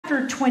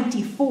chapter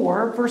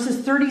 24,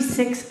 verses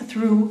 36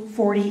 through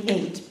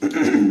 48.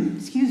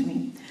 Excuse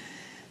me.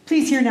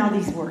 Please hear now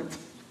these words.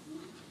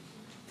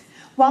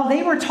 While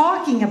they were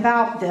talking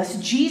about this,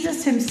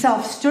 Jesus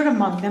himself stood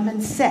among them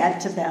and said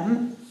to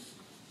them,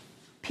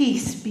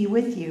 "Peace be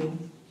with you."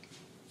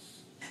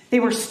 They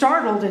were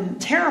startled and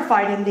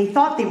terrified, and they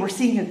thought they were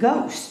seeing a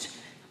ghost.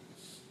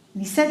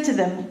 And he said to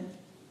them,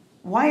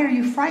 "Why are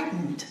you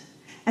frightened?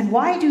 And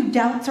why do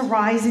doubts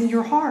arise in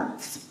your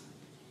hearts?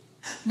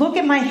 Look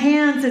at my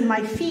hands and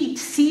my feet.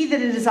 See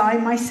that it is I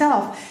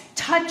myself.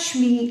 Touch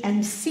me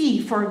and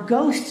see, for a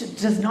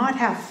ghost does not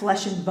have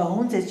flesh and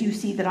bones, as you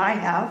see that I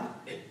have."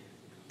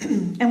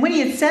 And when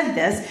he had said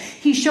this,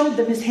 he showed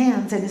them his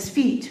hands and his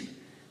feet.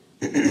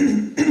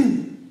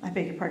 I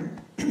beg your pardon.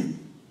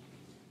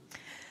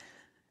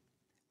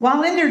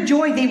 While in their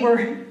joy they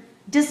were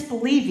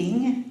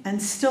disbelieving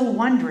and still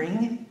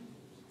wondering,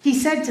 he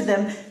said to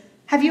them,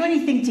 "Have you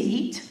anything to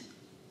eat?"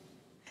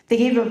 They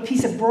gave him a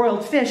piece of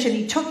broiled fish, and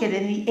he took it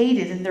and he ate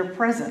it in their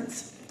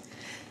presence.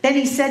 Then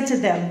he said to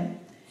them,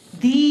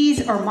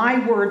 "These are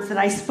my words that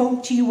I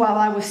spoke to you while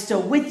I was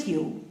still with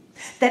you,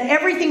 that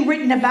everything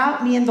written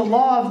about me in the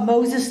law of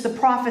Moses, the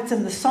prophets,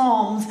 and the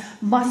Psalms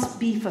must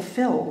be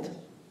fulfilled."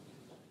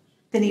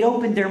 Then he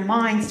opened their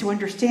minds to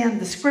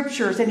understand the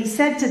scriptures, and he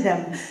said to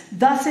them,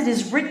 "Thus it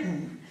is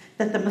written,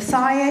 that the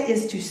Messiah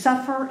is to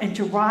suffer and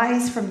to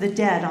rise from the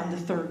dead on the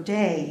third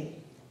day,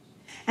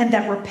 and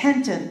that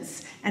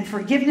repentance and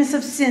forgiveness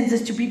of sins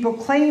is to be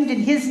proclaimed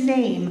in his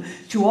name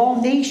to all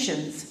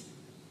nations,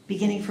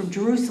 beginning from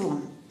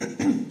Jerusalem.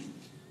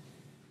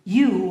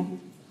 You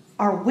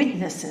are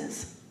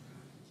witnesses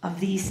of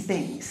these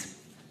things."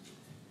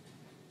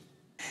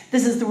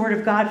 This is the word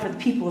of God for the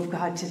people of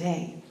God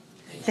today.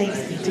 Thanks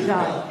be to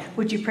God.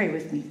 Would you pray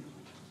with me?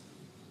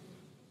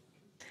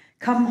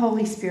 Come,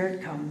 Holy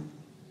Spirit, come.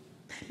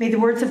 May the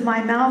words of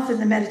my mouth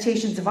and the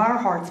meditations of our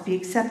hearts be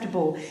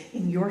acceptable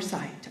in your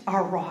sight,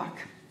 our rock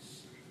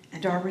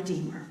and our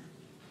Redeemer.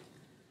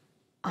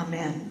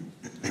 Amen.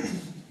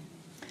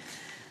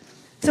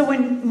 So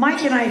when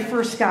Mike and I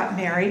first got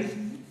married,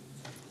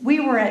 we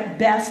were at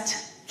best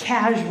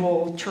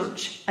casual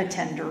church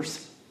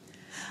attenders.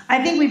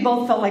 I think we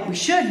both felt like we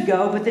should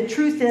go, but the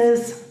truth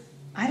is,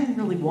 I didn't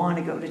really want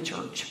to go to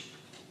church.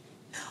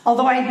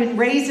 Although I had been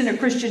raised in a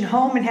Christian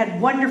home and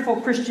had wonderful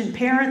Christian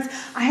parents,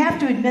 I have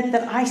to admit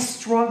that I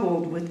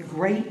struggled with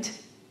great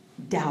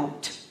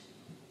doubt.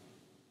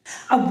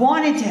 I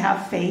wanted to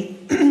have faith.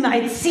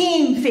 I'd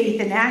seen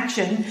faith in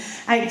action.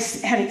 I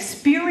had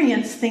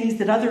experienced things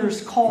that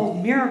others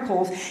called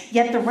miracles,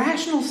 yet the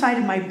rational side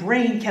of my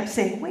brain kept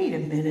saying, "Wait a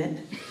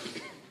minute,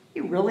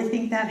 you really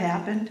think that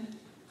happened?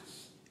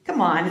 Come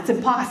on, it's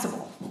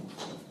impossible."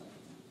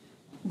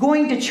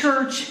 Going to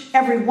church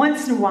every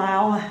once in a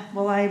while,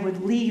 well, I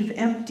would leave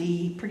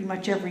empty pretty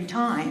much every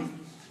time.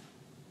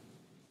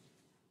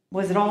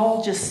 Was it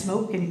all just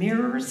smoke and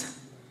mirrors?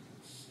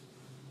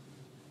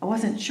 I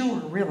wasn't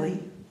sure,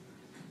 really.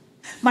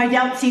 My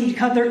doubt seemed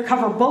to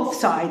cover both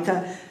sides,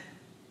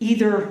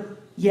 either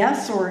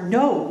yes or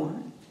no.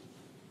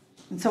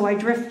 And so I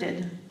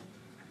drifted.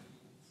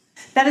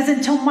 That is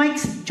until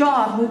Mike's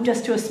job moved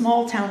us to a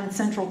small town in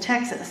central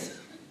Texas.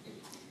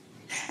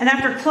 And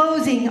after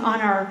closing on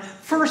our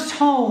first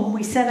home,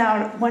 we set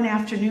out one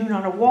afternoon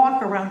on a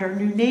walk around our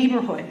new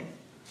neighborhood.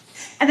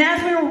 And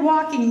as we were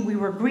walking, we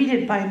were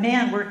greeted by a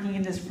man working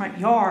in his front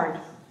yard.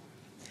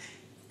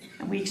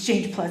 And we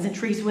exchanged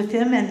pleasantries with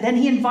him, and then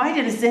he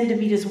invited us in to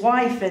meet his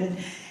wife and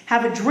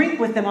have a drink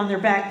with them on their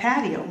back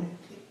patio.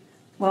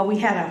 Well, we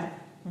had a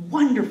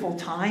wonderful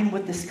time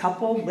with this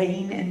couple,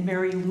 Wayne and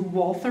Mary Lou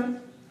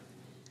Walther.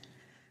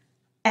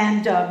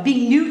 And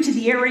being new to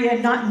the area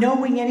and not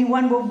knowing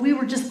anyone, well, we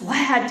were just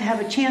glad to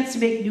have a chance to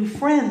make new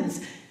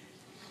friends.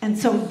 And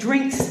so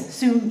drinks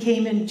soon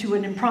came into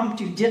an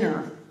impromptu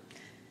dinner.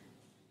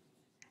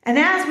 And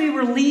as we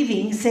were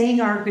leaving, saying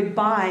our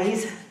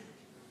goodbyes,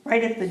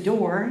 right at the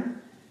door,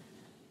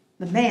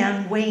 the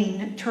man,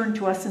 Wayne, turned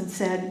to us and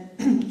said,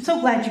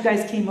 "So glad you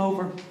guys came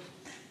over.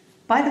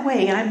 By the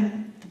way,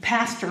 I'm the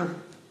pastor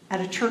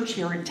at a church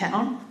here in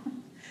town,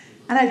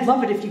 and I'd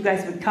love it if you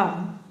guys would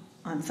come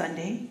on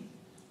Sunday."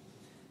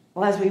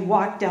 Well, as we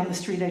walked down the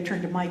street, I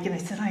turned to Mike and I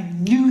said, "I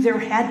knew there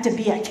had to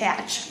be a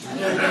catch."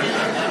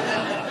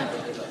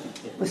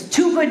 It was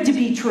too good to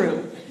be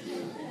true.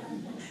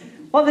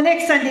 Well, the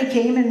next Sunday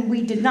came and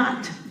we did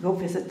not go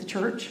visit the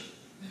church.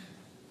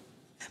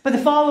 But the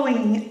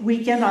following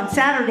weekend on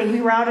Saturday,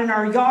 we were out in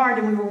our yard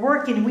and we were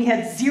working, and we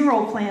had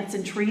 0 plants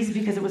and trees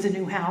because it was a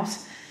new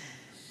house.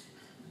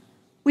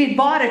 We had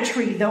bought a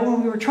tree, though,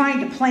 and we were trying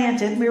to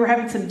plant it, and we were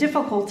having some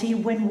difficulty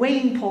when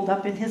Wayne pulled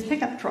up in his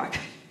pickup truck.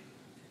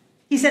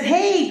 He said,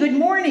 "Hey, good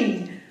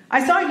morning.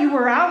 I saw you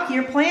were out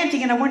here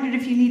planting, and I wondered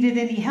if you needed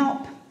any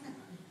help."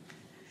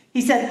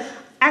 He said,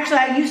 "Actually,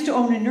 I used to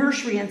own a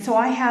nursery, and so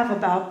I have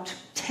about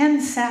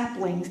 10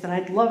 saplings that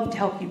I'd love to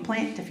help you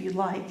plant if you'd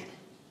like."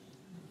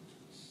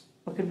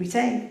 What could we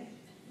say?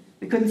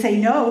 We couldn't say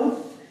no.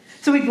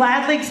 So we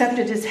gladly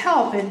accepted his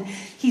help, and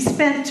he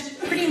spent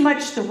pretty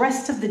much the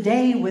rest of the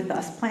day with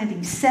us,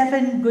 planting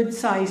 7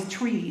 good-sized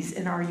trees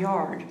in our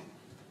yard.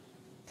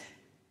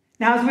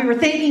 Now, as we were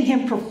thanking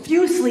him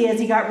profusely as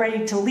he got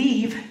ready to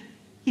leave,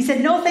 he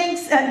said, "No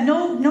thanks,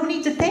 no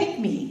need to thank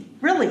me.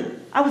 Really,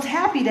 I was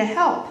happy to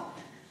help.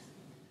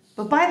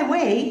 But by the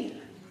way,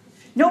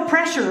 no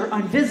pressure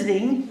on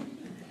visiting,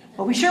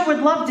 but we sure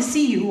would love to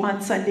see you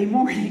on Sunday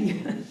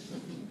morning."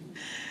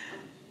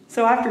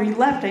 So after he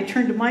left, I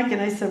turned to Mike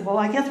and I said, "Well,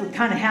 I guess we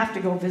kind of have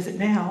to go visit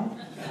now."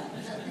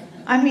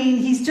 I mean,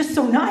 he's just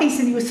so nice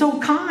and he was so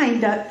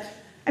kind.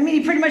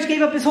 He pretty much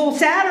gave up his whole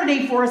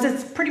Saturday for us.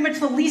 It's pretty much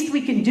the least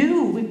we can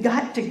do. We've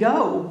got to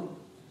go.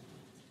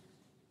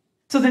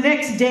 So the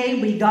next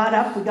day we got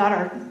up, we got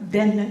our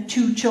then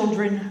 2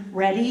 children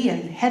ready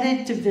and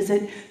headed to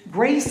visit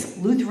Grace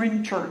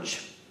Lutheran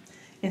Church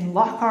in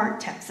Lockhart,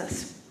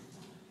 Texas.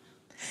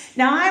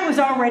 Now, I was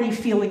already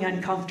feeling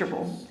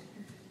uncomfortable,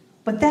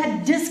 but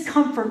that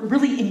discomfort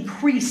really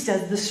increased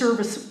as the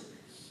service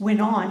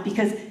went on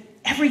because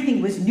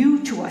everything was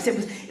new to us.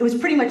 It was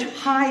pretty much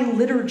high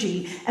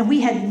liturgy, and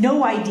we had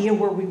no idea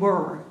where we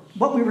were,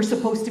 what we were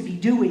supposed to be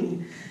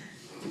doing.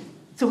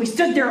 So we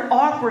stood there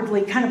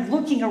awkwardly, kind of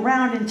looking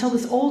around until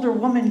this older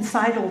woman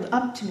sidled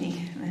up to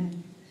me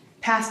and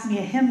passed me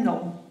a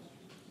hymnal,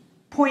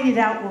 pointed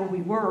out where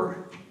we were.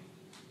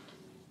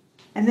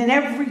 And then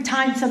every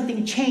time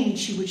something changed,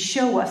 she would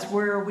show us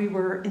where we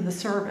were in the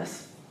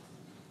service.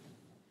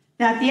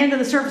 Now, at the end of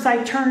the service,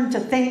 I turned to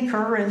thank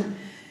her, and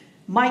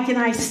Mike and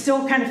I,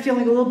 still kind of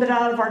feeling a little bit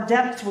out of our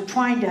depths, were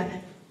trying to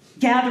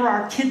gather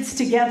our kids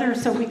together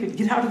so we could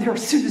get out of there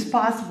as soon as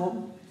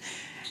possible.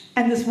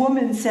 And this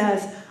woman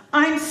says,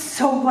 "I'm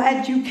so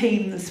glad you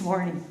came this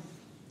morning.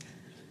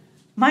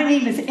 My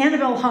name is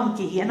Annabelle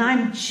Hunke, and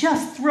I'm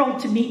just thrilled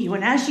to meet you."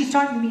 And as she's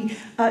talking to me,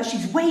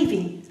 she's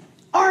waving,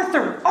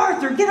 Arthur,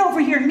 get over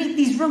here and meet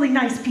these really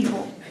nice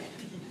people."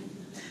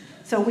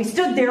 So we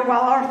stood there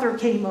while Arthur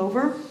came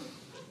over.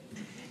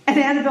 And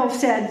Annabelle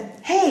said,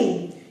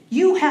 "Hey,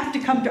 you have to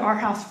come to our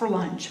house for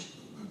lunch.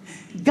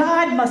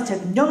 God must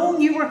have known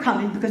you were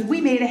coming because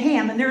we made a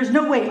ham, and there is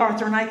no way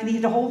Arthur and I can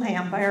eat a whole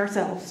ham by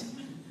ourselves.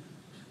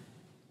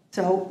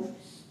 So,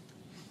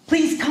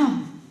 please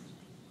come."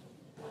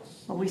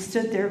 Well, we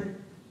stood there,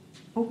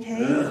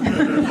 okay.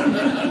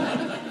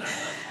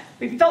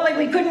 We felt like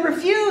we couldn't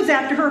refuse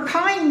after her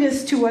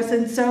kindness to us,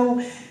 and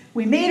so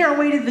we made our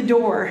way to the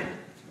door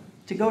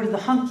to go to the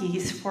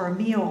Hunkes for a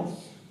meal.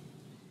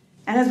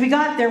 And as we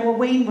got there,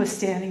 Wayne was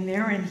standing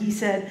there, and he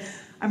said,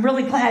 "I'm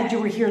really glad you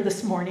were here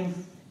this morning.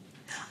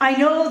 I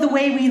know the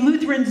way we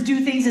Lutherans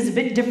do things is a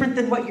bit different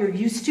than what you're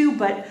used to,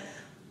 but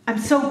I'm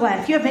so glad.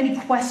 If you have any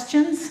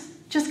questions,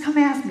 just come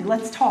ask me.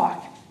 Let's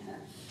talk."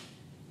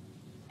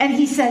 And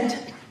he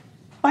said,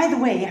 "By the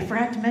way, I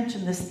forgot to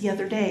mention this the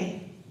other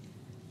day.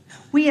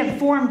 We have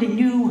formed a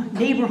new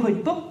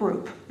neighborhood book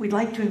group. We'd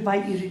like to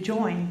invite you to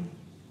join.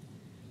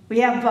 We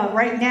have,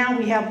 right now,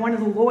 we have one of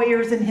the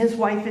lawyers and his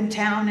wife in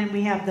town, and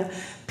we have the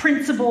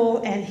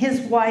principal and his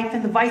wife,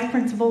 and the vice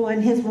principal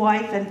and his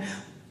wife," and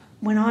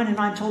went on and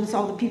on, told us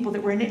all the people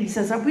that were in it. And he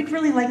says, "We'd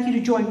really like you to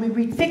join. We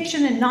read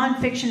fiction and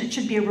nonfiction. It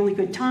should be a really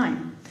good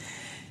time."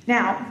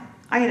 Now,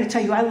 I got to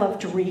tell you, I love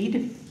to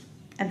read,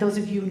 and those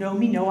of you who know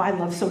me know I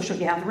love social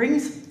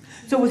gatherings,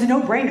 so it was a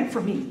no-brainer for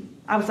me.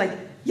 I was like,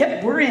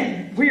 "Yep, we're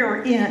in. We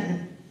are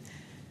in."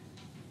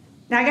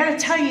 Now, I got to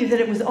tell you that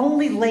it was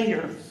only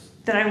later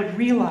that I would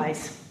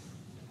realize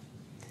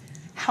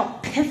how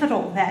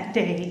pivotal that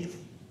day,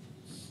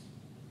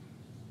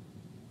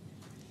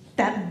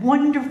 that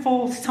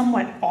wonderful,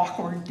 somewhat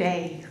awkward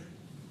day,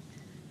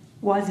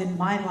 was in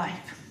my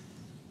life.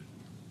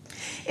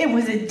 It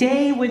was a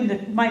day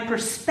when my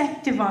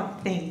perspective on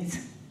things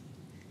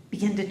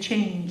began to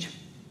change.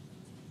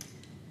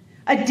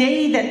 A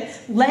day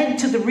that led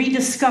to the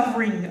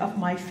rediscovering of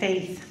my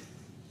faith.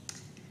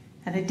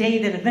 And a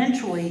day that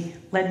eventually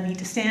led me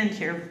to stand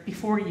here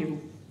before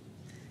you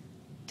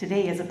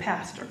today as a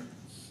pastor.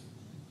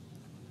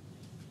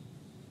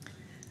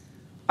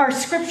 Our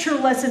scripture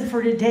lesson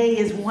for today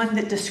is one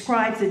that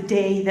describes a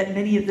day that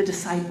many of the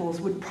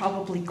disciples would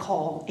probably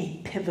call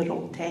a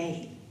pivotal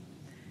day.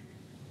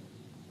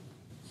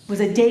 It was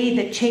a day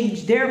that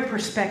changed their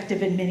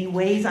perspective in many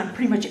ways on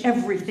pretty much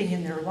everything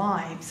in their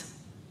lives.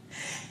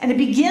 And it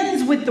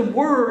begins with the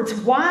words,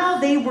 "While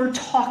they were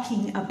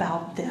talking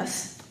about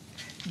this,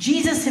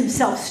 Jesus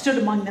himself stood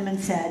among them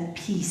and said,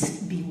 'Peace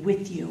be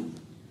with you.'"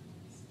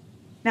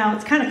 Now,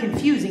 it's kind of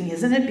confusing,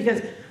 isn't it?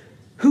 Because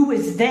who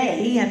is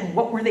they and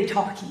what were they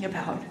talking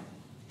about?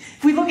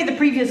 If we look at the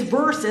previous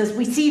verses,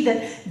 we see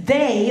that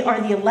they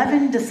are the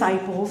 11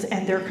 disciples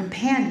and their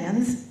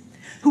companions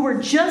who were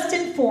just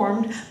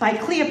informed by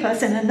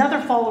Cleopas and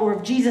another follower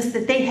of Jesus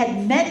that they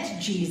had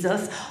met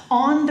Jesus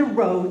on the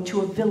road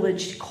to a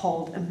village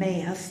called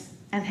Emmaus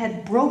and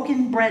had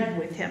broken bread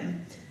with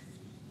him.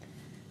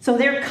 So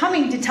they're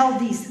coming to tell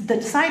the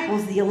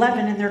disciples, the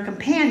 11 and their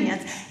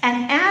companions,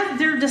 and as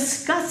they're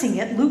discussing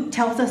it, Luke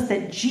tells us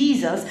that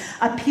Jesus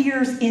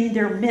appears in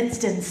their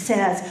midst and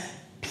says,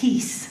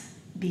 "Peace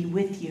be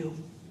with you."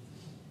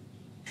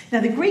 Now,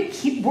 the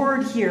Greek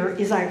word here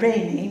is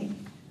irene,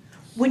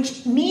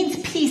 which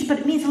means peace, but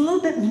it means a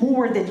little bit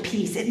more than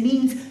peace. It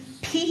means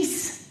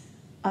peace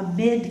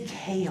amid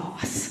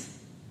chaos.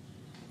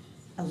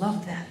 I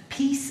love that.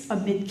 Peace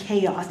amid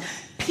chaos.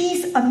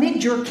 Peace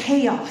amid your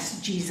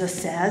chaos, Jesus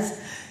says.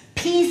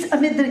 Peace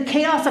amid the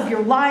chaos of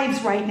your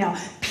lives right now.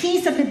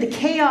 Peace amid the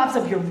chaos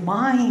of your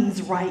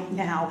minds right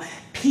now.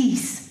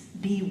 Peace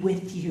be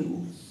with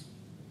you.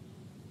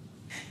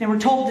 Now we're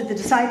told that the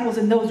disciples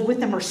and those with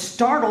them are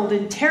startled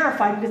and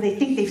terrified because they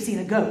think they've seen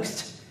a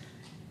ghost.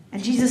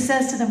 And Jesus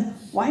says to them,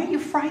 why are you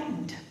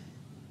frightened?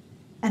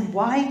 And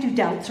why do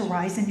doubts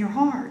arise in your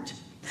heart?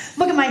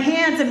 Look at my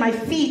hands and my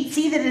feet.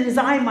 See that it is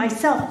I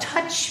myself.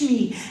 Touch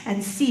me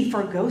and see,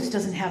 for a ghost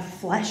doesn't have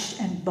flesh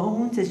and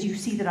bones as you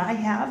see that I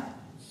have.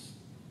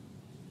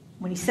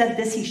 When he said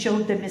this, he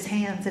showed them his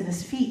hands and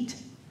his feet.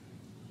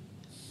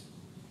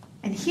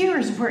 And here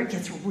is where it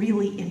gets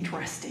really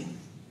interesting.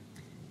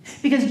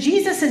 Because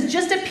Jesus has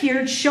just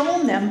appeared,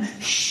 shown them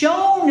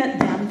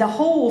the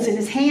holes in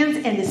his hands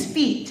and his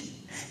feet.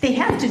 They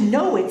have to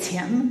know it's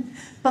him.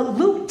 But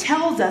Luke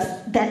tells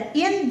us that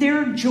in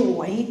their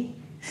joy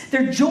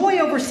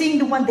over seeing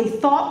the one they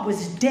thought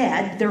was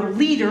dead, their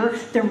leader,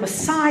 their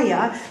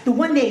Messiah, the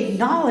one they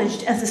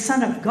acknowledged as the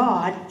Son of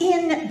God,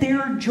 in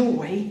their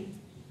joy,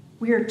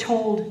 we are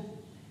told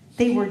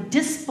they were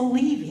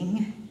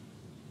disbelieving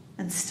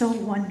and still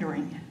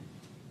wondering.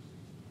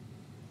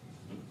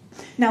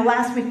 Now,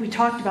 last week we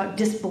talked about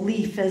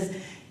disbelief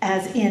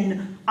as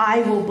in,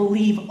 I will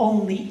believe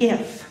only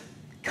if,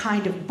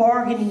 kind of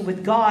bargaining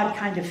with God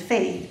kind of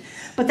faith.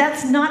 But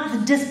that's not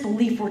the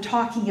disbelief we're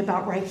talking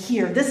about right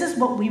here. This is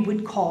what we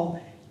would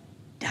call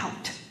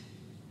doubt.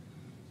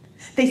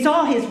 They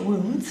saw his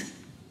wounds.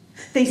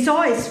 They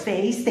saw his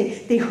face.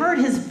 They heard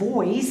his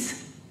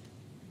voice.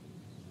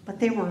 But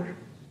they were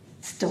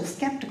still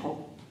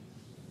skeptical.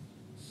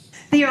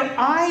 They are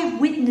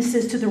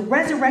eyewitnesses to the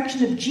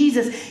resurrection of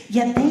Jesus,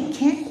 yet they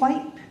can't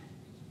quite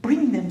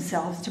bring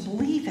themselves to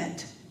believe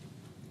it.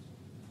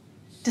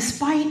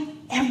 Despite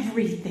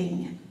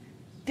everything,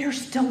 they're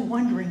still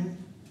wondering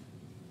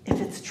if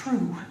it's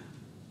true.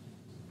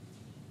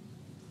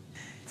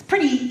 It's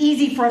pretty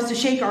easy for us to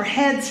shake our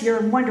heads here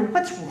and wonder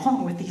what's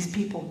wrong with these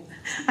people.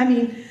 I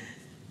mean,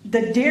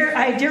 I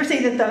dare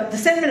say that the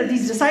sentiment of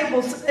these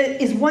disciples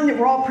is one that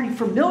we're all pretty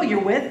familiar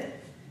with.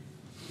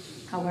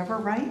 However,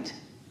 right?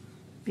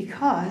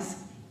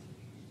 Because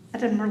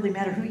that doesn't really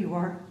matter who you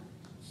are.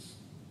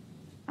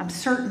 I'm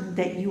certain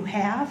that you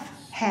have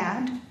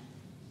had,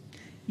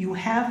 you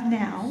have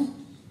now,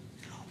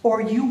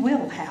 or you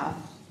will have,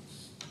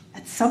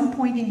 at some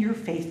point in your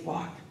faith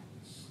walk,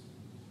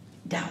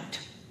 doubt.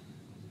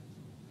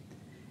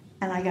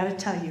 And I got to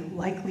tell you,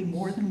 likely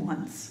more than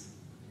once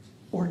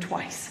or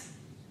twice.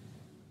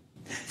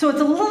 So it's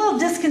a little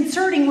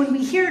disconcerting when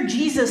we hear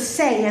Jesus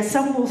say, as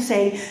some will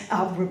say,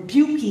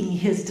 rebuking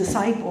his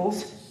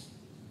disciples,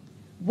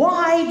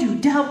 why do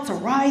doubts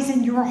arise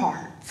in your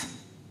hearts?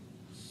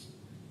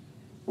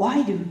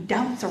 Why do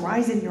doubts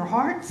arise in your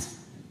hearts?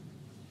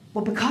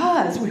 Well,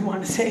 because we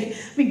want to say,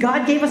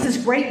 God gave us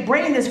this great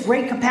brain, this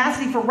great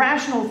capacity for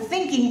rational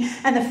thinking,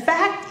 and the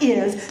fact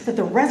is that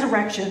the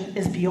resurrection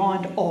is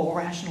beyond all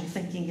rational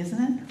thinking, isn't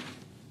it?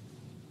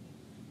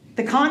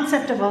 The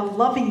concept of a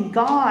loving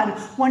God,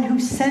 one who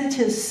sent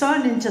his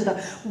Son into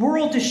the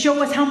world to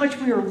show us how much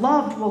we are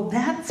loved, well,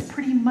 that's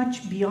pretty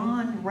much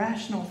beyond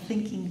rational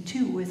thinking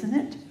too, isn't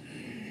it?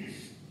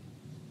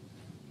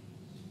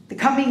 The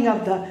coming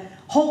of the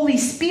Holy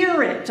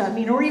Spirit,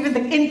 or even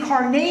the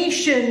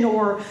incarnation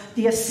or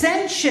the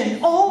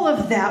ascension, all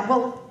of that,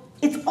 well,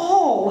 it's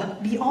all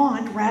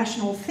beyond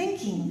rational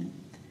thinking.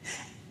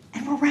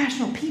 And we're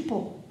rational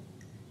people.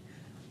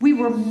 We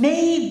were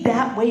made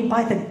that way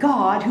by the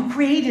God who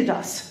created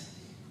us.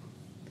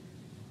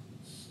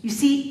 You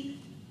see,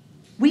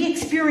 we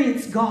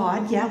experience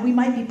God, yeah, we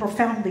might be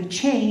profoundly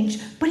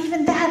changed, but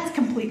even that's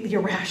completely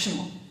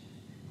irrational.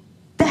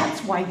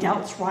 That's why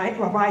doubts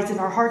arise in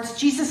our hearts.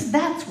 Jesus,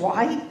 that's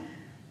why.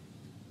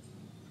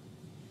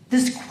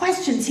 This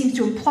question seems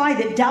to imply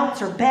that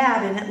doubts are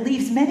bad, and it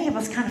leaves many of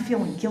us kind of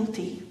feeling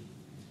guilty.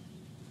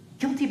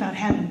 Guilty about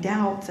having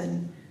doubts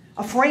and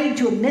afraid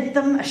to admit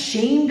them,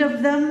 ashamed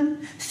of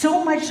them,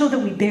 so much so that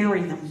we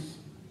bury them.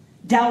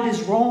 Doubt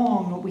is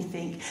wrong, what we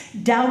think.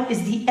 Doubt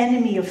is the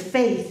enemy of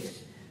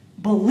faith.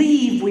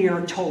 Believe, we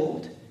are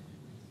told.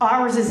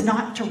 Ours is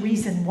not to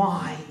reason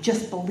why,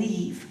 just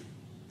believe.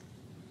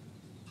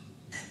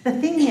 The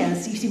thing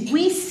is, you see,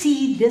 we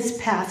see this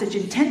passage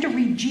and tend to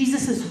read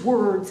Jesus'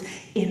 words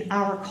in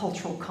our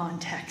cultural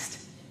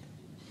context.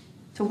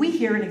 So we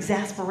hear an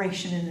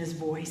exasperation in his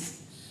voice.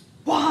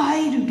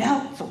 Why do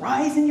doubts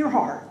arise in your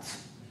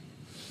hearts?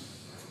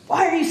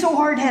 Why are you so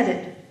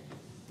hard-headed?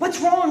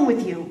 What's wrong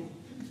with you?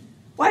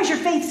 Why is your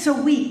faith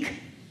so weak?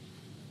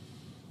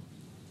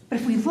 But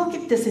if we look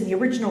at this in the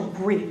original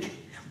Greek,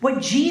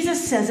 what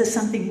Jesus says is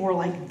something more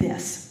like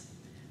this.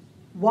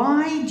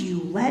 Why do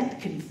you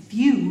let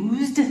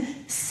confused,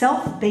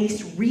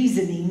 self-based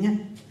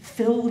reasoning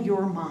fill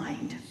your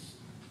mind?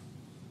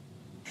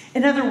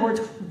 In other words,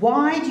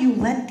 why do you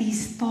let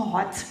these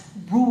thoughts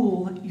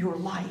rule your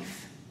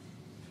life?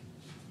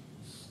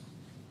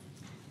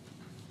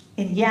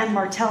 In Jan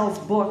Martel's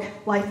book,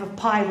 Life of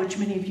Pi, which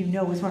many of you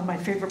know is one of my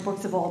favorite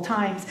books of all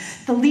times,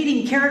 the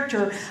leading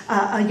character,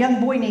 a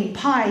young boy named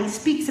Pi,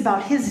 speaks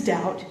about his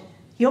doubt.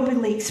 He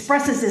openly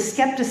expresses his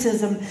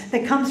skepticism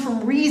that comes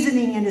from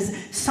reasoning and his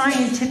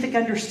scientific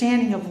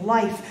understanding of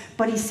life.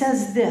 But he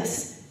says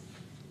this: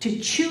 to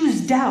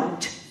choose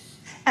doubt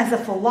as a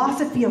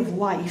philosophy of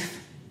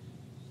life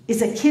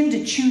is akin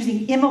to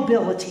choosing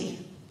immobility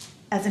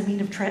as a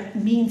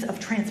means of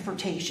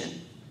transportation.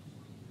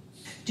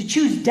 To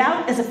choose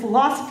doubt as a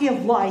philosophy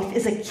of life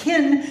is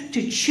akin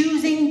to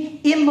choosing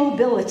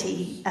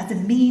immobility as a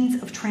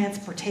means of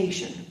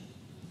transportation.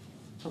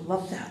 I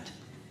love that.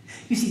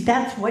 You see,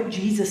 that's what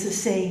Jesus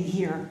is saying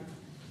here.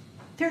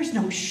 There's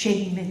no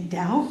shame in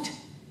doubt.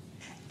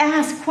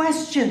 Ask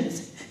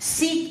questions,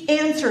 seek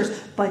answers,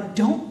 but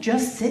don't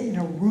just sit in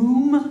a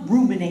room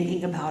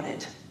ruminating about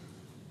it.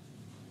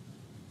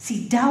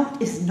 See,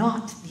 doubt is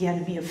not the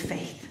enemy of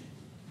faith.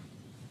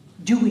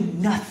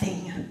 Doing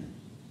nothing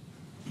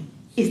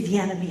is the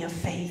enemy of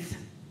faith.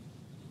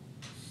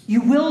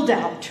 You will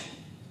doubt.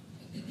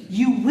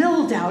 You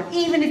will doubt.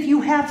 Even if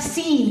you have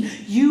seen,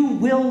 you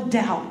will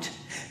doubt.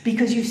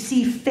 Because you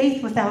see,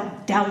 faith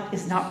without doubt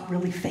is not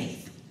really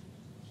faith.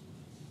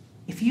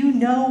 If you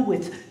know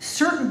with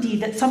certainty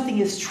that something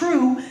is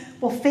true,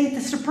 well, faith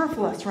is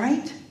superfluous,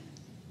 right?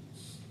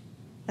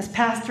 As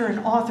pastor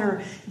and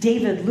author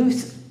David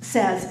Luce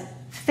says,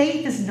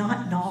 faith is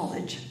not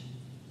knowledge.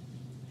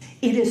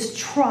 It is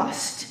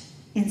trust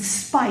in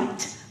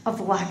spite of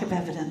the lack of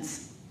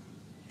evidence.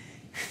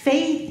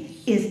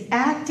 Faith is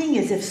acting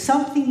as if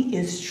something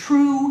is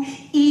true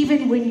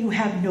even when you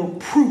have no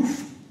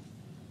proof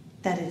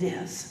that it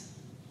is.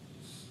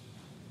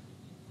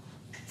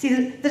 See,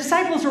 the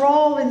disciples are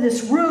all in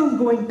this room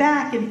going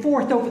back and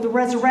forth over the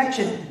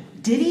resurrection.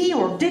 Did he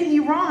or didn't he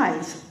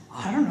rise?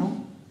 I don't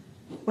know.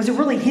 Was it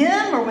really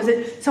him or was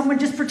it someone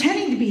just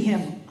pretending to be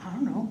him? I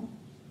don't know.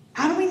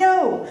 How do we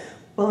know?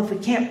 Well, if we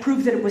can't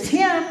prove that it was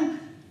him,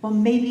 well,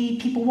 maybe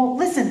people won't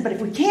listen. But if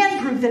we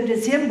can prove that it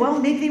is him, well,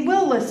 maybe they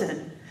will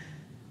listen.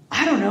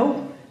 I don't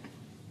know.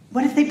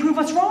 What if they prove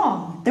us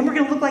wrong? Then we're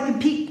going to look like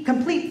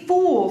complete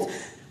fools.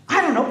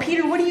 I don't know.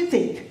 Peter, what do you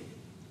think?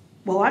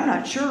 Well, I'm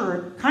not sure.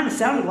 It kind of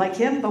sounded like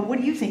him, but what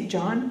do you think,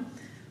 John?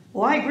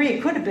 Well, I agree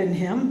it could have been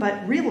him,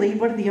 but really,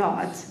 what are the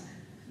odds?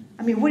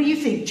 I mean, what do you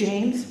think,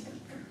 James?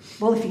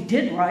 Well, if he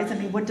did rise, I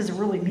mean, what does it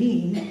really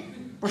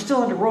mean? We're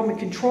still under Roman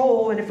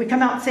control, and if we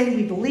come out saying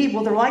we believe,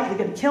 well, they're likely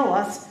going to kill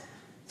us.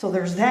 So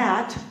there's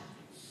that.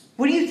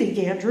 What do you think,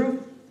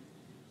 Andrew?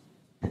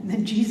 And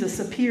then Jesus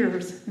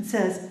appears and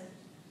says,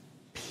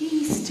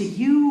 peace to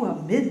you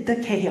amid the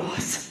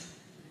chaos.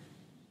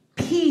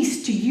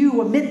 Peace to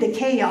you amid the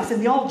chaos.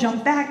 And they all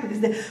jump back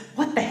because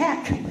what the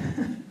heck?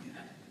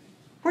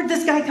 Where'd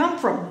this guy come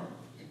from?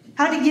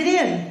 How'd he get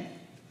in?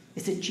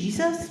 Is it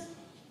Jesus?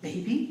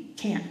 Maybe.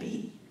 Can't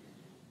be.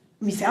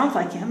 I mean, sounds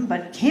like him,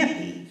 but can't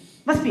be.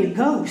 Must be a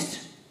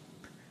ghost.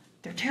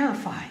 They're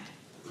terrified.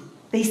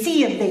 They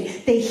see him,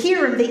 they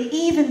hear him, they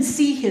even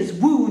see his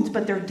wounds,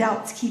 but their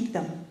doubts keep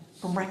them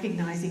from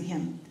recognizing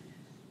him.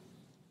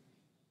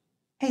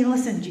 Hey,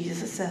 listen,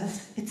 Jesus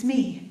says, it's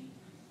me.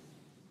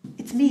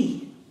 It's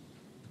me.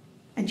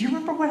 And do you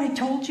remember what I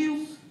told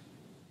you?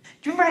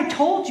 Do you remember I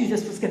told you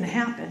this was going to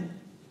happen?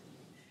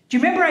 Do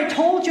you remember I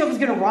told you I was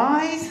going to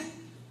rise?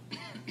 Do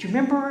you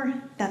remember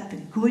that the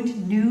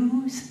good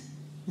news,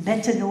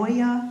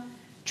 metanoia,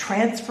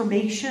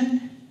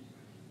 transformation,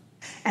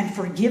 and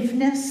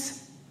forgiveness,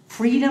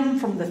 freedom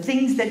from the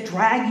things that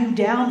drag you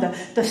down,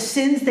 the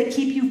sins that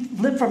keep you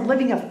from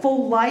living a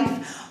full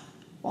life,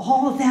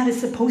 all of that is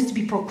supposed to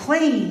be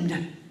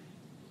proclaimed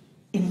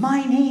in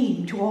my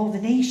name to all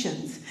the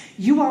nations.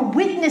 You are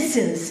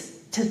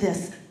witnesses to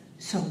this,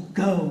 so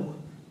go.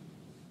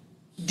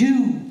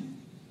 Do.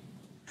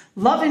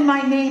 Love in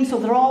my name so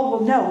that all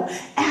will know.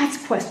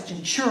 Ask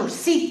questions, sure.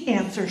 Seek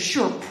answers,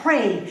 sure.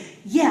 Pray,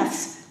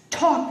 yes.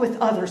 Talk with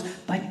others,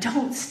 but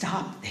don't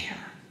stop there.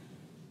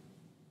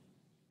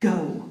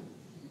 Go.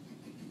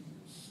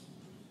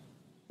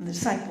 And the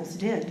disciples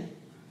did. It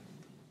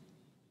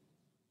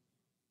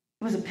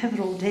was a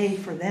pivotal day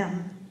for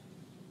them.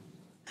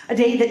 A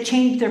day that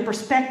changed their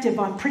perspective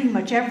on pretty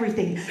much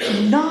everything.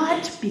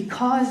 Not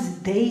because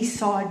they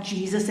saw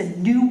Jesus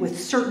and knew with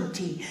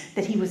certainty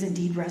that he was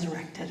indeed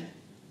resurrected,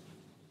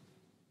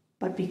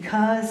 but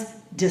because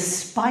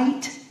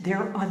despite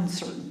their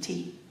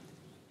uncertainty,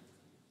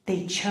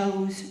 they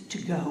chose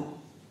to go.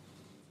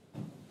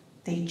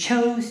 They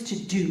chose to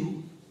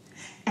do,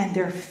 and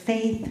their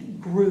faith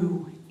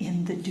grew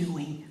in the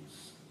doing.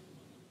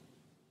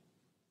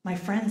 My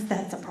friends,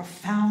 that's a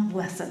profound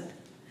lesson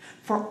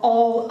for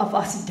all of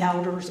us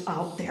doubters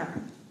out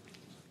there.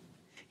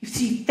 You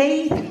see,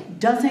 faith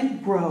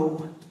doesn't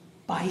grow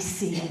by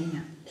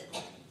seeing.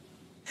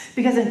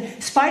 Because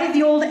in spite of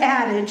the old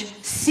adage,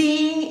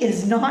 seeing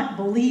is not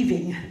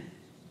believing,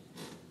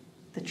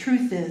 the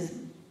truth is,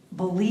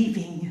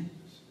 believing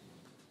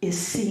is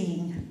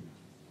seeing.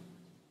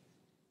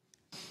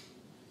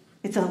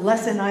 It's a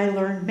lesson I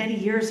learned many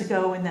years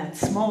ago in that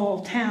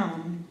small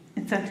town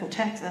in central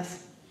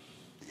Texas.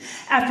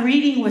 After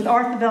eating with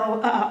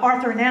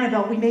Arthur and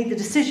Annabelle, we made the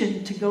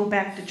decision to go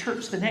back to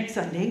church the next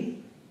Sunday,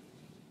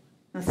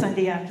 the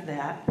Sunday after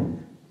that,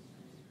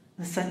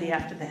 the Sunday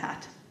after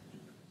that.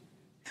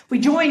 We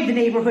joined the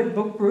neighborhood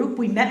book group.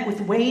 We met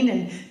with Wayne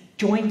and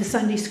joined the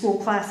Sunday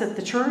school class at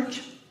the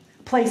church,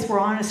 a place where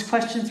honest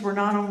questions were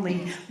not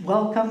only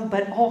welcome,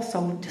 but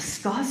also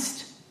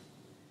discussed.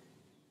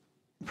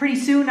 Pretty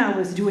soon I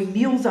was doing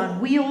Meals on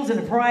Wheels and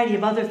a variety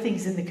of other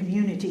things in the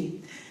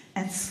community.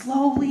 And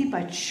slowly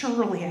but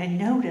surely I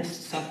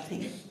noticed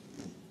something.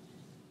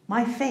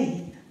 My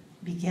faith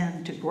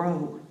began to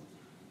grow.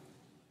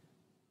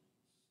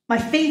 My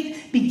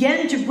faith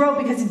began to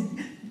grow because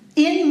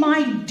in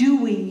my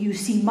doing, you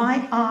see,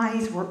 my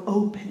eyes were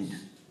open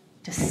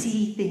to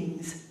see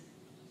things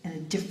in a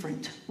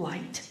different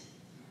light,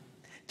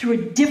 through a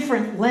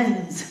different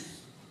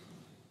lens,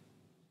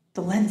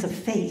 the lens of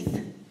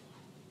faith.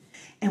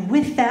 And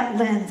with that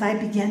lens, I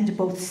began to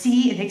both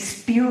see and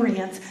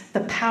experience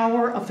the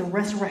power of the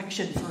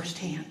resurrection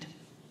firsthand.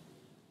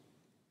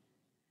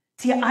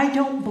 See, I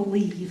don't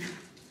believe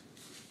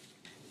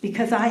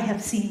because I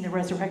have seen the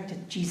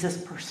resurrected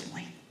Jesus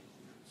personally.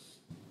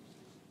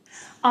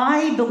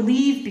 I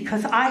believe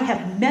because I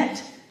have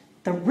met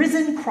the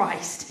risen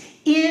Christ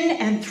in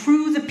and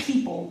through the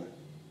people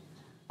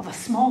of a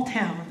small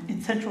town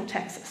in central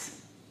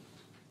Texas.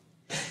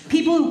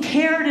 People who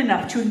cared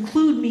enough to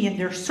include me in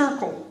their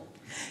circle.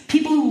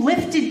 People who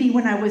lifted me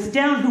when I was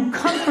down, who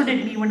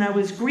comforted me when I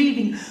was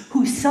grieving,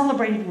 who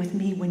celebrated with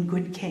me when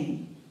good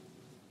came.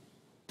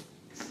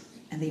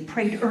 And they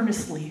prayed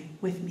earnestly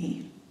with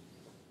me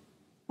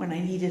when I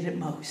needed it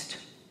most.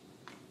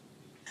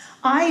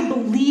 I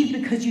believe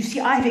because, you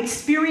see, I've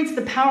experienced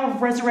the power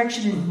of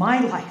resurrection in my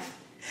life,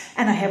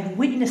 and I have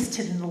witnessed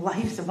it in the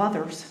lives of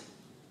others.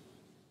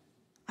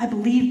 I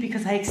believe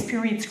because I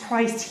experienced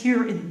Christ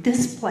here in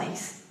this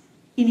place,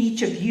 in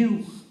each of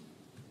you.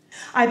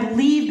 I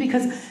believe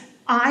because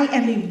I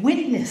am a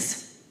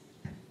witness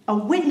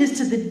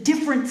to the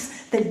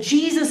difference that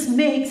Jesus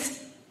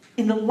makes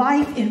in the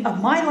life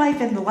of my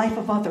life and the life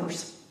of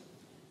others.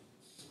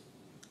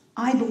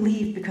 I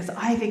believe because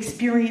I've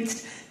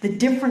experienced the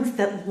difference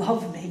that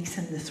love makes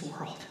in this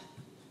world.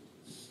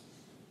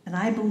 And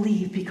I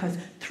believe because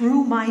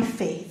through my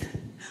faith,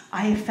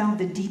 I have found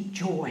the deep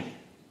joy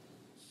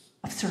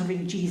of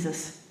serving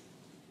Jesus.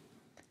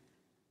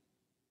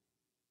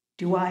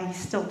 Do I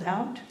still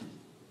doubt?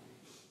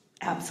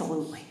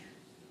 Absolutely.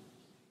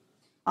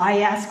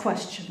 I ask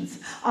questions.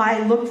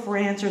 I look for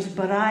answers,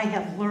 but I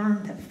have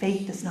learned that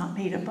faith is not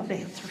made up of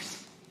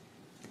answers.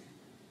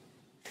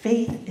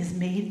 Faith is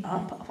made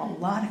up of a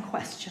lot of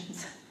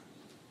questions.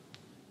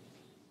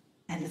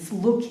 And it's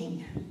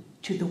looking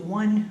to the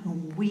one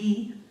whom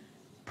we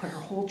put our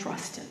whole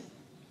trust in.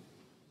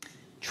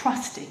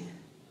 Trusting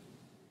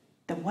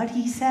that what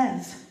he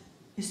says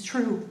is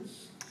true.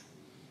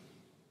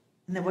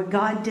 And that what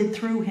God did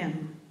through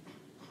him,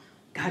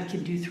 God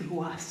can do through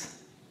us.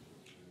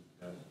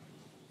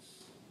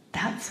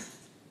 That's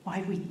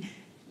why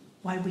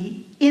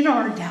we, in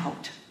our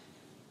doubt,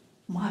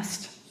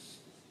 must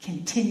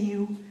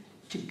continue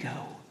to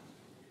go,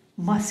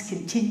 must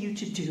continue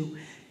to do.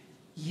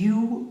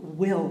 You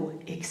will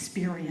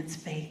experience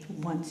faith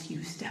once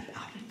you step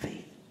out in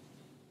faith.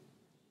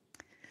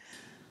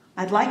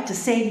 I'd like to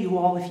say to you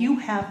all, if you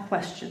have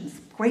questions,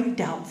 great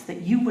doubts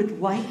that you would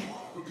like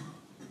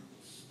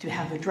to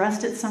have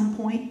addressed at some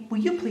point, will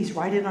you please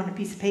write it on a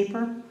piece of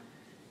paper?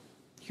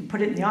 You can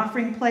put it in the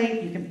offering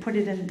plate. You can put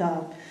it in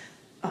the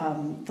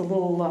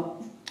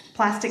little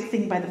plastic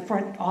thing by the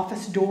front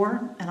office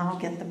door, and I'll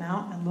get them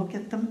out and look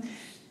at them.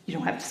 You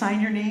don't have to sign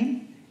your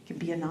name. It can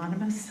be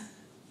anonymous.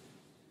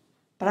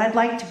 But I'd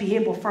like to be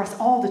able for us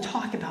all to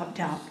talk about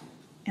doubt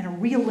in a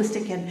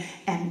realistic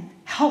and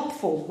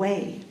helpful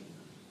way.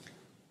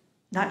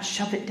 Not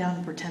shove it down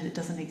and pretend it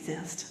doesn't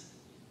exist.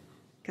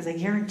 Because I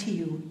guarantee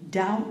you,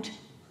 doubt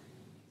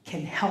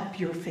can help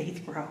your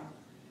faith grow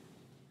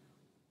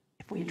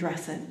if we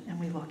address it and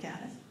we look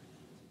at it.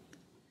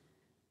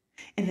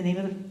 In the name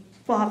of the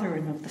Father,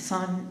 and of the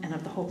Son, and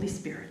of the Holy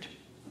Spirit.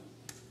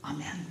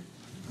 Amen.